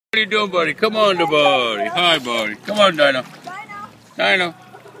What are you doing, buddy? Come on, the buddy. Hi, buddy. Come on, Dino. Dino.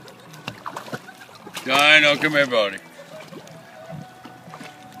 Dino, come here, buddy.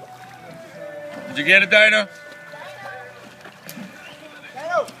 Did you get it, Dino?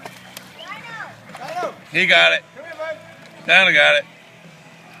 Dino. Dino. He got it. Come here, bud. Dino got it.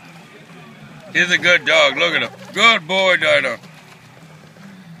 He's a good dog. Look at him. Good boy, Dino.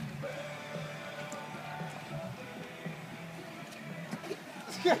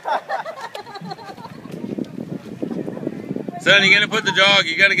 Son, you gotta put the dog,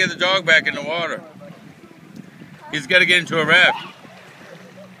 you gotta get the dog back in the water. He's gotta get into a raft.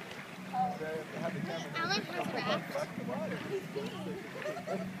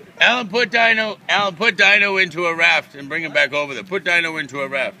 Alan, put Dino into a raft and bring him back over there. Put Dino into a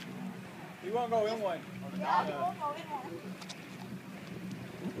raft. He won't go in one. Yeah, he won't go in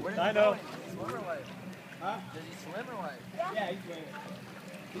one. Dino. Swim or what? Huh? Does he swim or what? Yeah, he's swimming.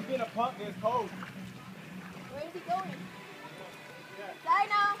 He's being a punk, it's cold. Where is he going?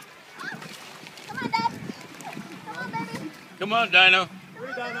 Dino! Come on, Dad! Come on, baby! Come on, Dino.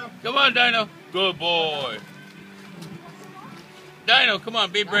 Hurry, Dino. Come on, Dino. Good boy. Dino, come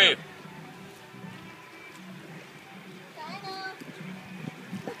on, be brave.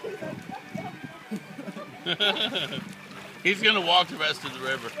 Dino! He's gonna walk the rest of the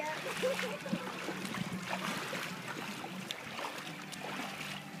river.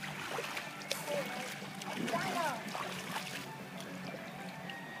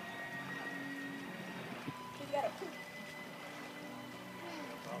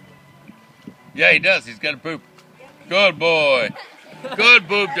 Yeah, he does. He's got to poop. Good boy. Good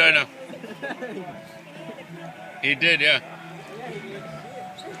poop, Dino. He did, yeah.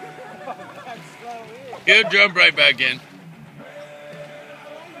 He'll jump right back in.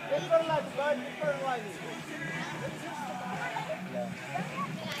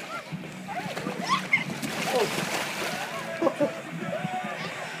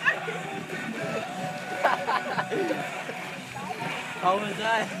 How was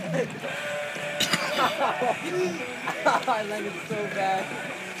that? I landed so bad.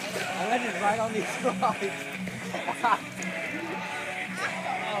 I landed right on these rocks.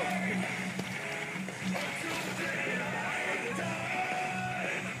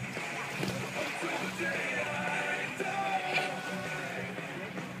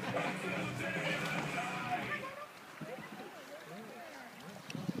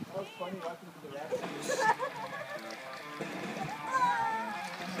 That was funny watching the raft.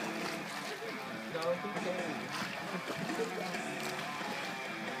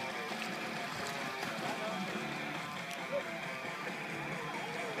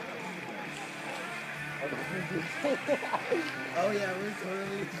 Oh yeah, we're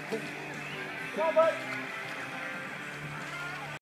totally. Come on, bud.